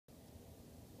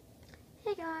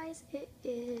guys, it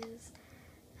is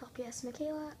LPS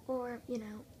Michaela, or,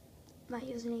 my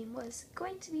username was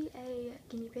going to be a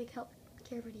guinea pig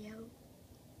healthcare video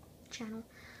channel,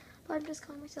 but I'm just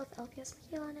calling myself LPS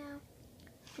Michaela now,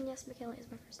 and yes, Michaela is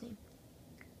my first name.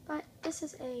 But this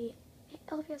is a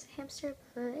LPS Hamster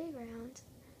PlayGround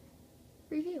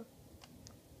review.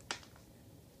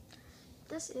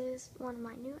 This is one of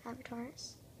my new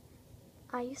avatars.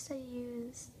 I used to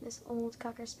use this old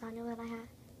Cocker Spaniel that I had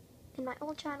in my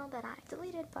old channel that I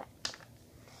deleted, but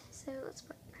so let's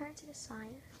put her to the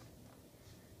side.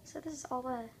 So this is all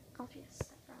the LPS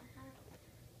stuff that I have.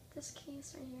 This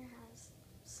case right here has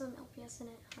some LPS in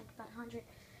it, like about 100.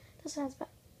 This one has about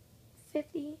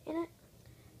 50 in it.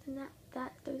 Then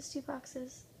those two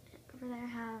boxes over there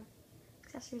have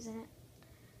accessories in it.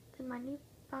 Then my new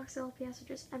box of LPS are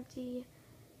just empty.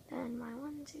 Then my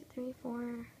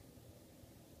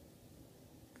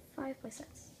 5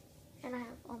 playsets. And I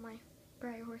have all my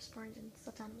Briar Horse Barns and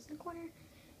stuffed animals in the corner.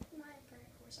 My Briar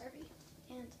Horse RV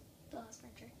and the last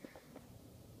furniture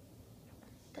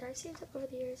that I've saved up over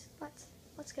the years. But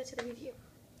let's get to the review.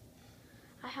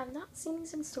 I have not seen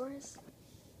these in stores.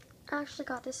 I actually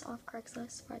got this off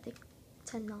Craigslist for I think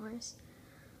 $10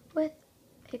 with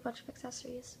a bunch of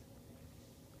accessories.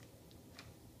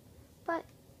 But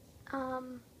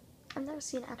I've never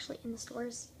seen it actually in the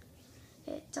stores.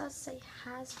 It does say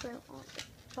Hasbro on the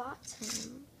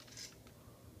bottom.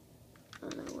 I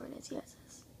don't know where it is. Yeah, it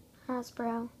says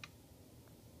Hasbro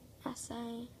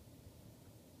SA.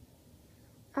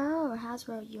 Oh,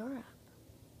 Hasbro Europe.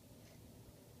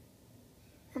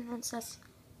 And then it says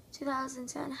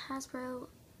 2010 Hasbro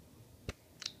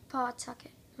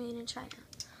Pawtucket, made in China.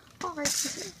 Alright,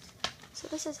 so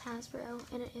this is Hasbro,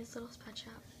 and it is Little's Pet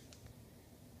Shop.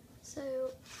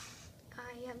 So,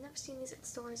 I have never seen these at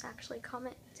stores. Actually,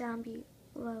 comment down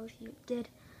below if you did.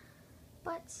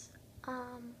 But,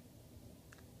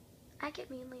 I get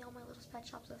mainly all my Little's Pet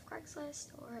Shops off Craigslist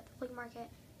or at the flea market.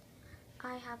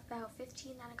 I have about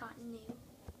 15 that I got new.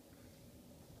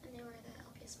 And they were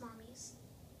the LPS mommies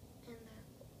and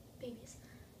the babies.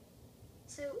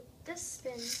 So, this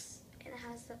spins, and it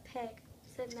has the peg,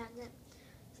 the magnet.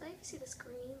 So, you can see this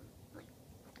green,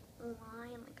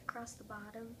 line, across the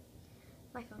bottom.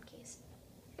 My phone case.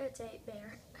 It's a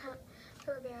bear.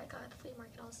 For a bear I got at the flea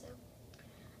market also.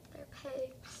 They're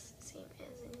pegs, same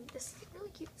as in this really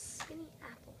cute spinny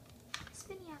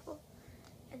apple.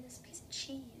 And this piece of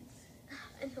cheese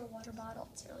in the water bottle.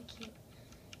 It's really cute.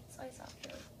 Slice off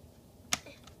really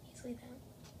easily though.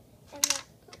 And that,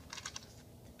 the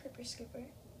pepper scooper.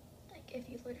 Like if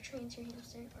you load a train to your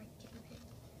hamster or guinea pig.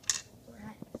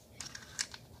 Rat.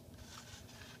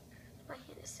 My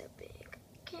hand is so big.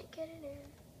 Can't get it in.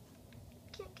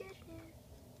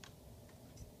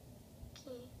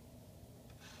 Okay.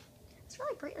 It's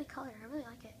really brightly colored. I really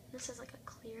like it. This is like a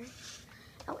clear.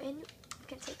 Oh, and you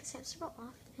can take this hamster ball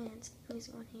off. And I'm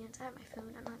using one hand. I have my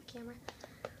phone. I don't have a camera.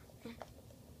 Yeah.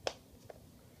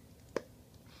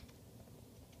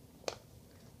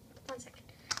 1 second.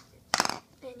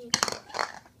 And you get the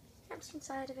hamster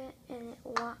inside of it, and it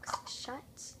locks shut.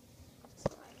 So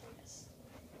I can just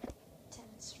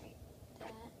demonstrate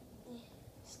that.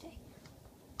 Stay.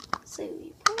 So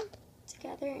you put them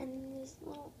together, and there's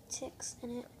little ticks in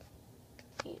it.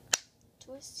 You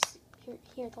twist, you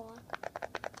hear the lock.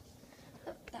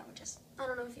 Oh, that one just, I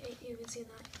don't know if you can see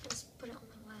that. I just put it on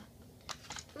my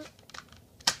lap.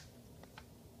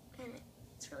 And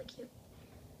it's really cute.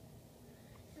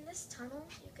 In this tunnel,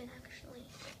 you can actually,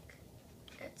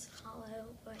 it's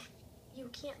hollow, but you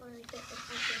can't really fit the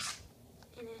compass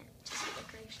in it, just for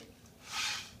decoration.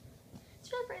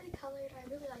 It's really brightly colored. I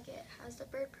really like it. It has the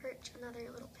bird perch, another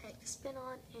little peg to spin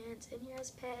on, and in here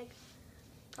is peg.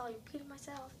 Probably repeating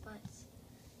myself,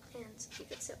 and you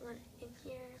could sit one in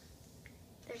here.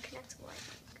 They're connectable, I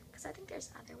think, because I think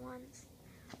there's other ones,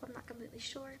 but I'm not completely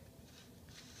sure.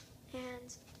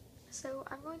 And so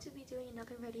I'm going to be doing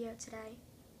another video today.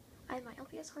 I have my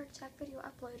LPS heart attack video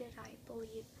uploaded, I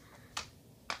believe,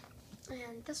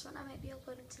 and this one I might be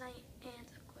uploading tonight, and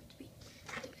I'm going to be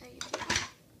doing a review.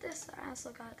 This I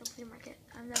also got at the flea market.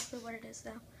 I have no clue what it is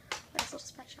though, but it's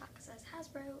Little's Pet Shop because it has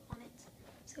Hasbro on it.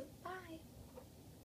 So bye!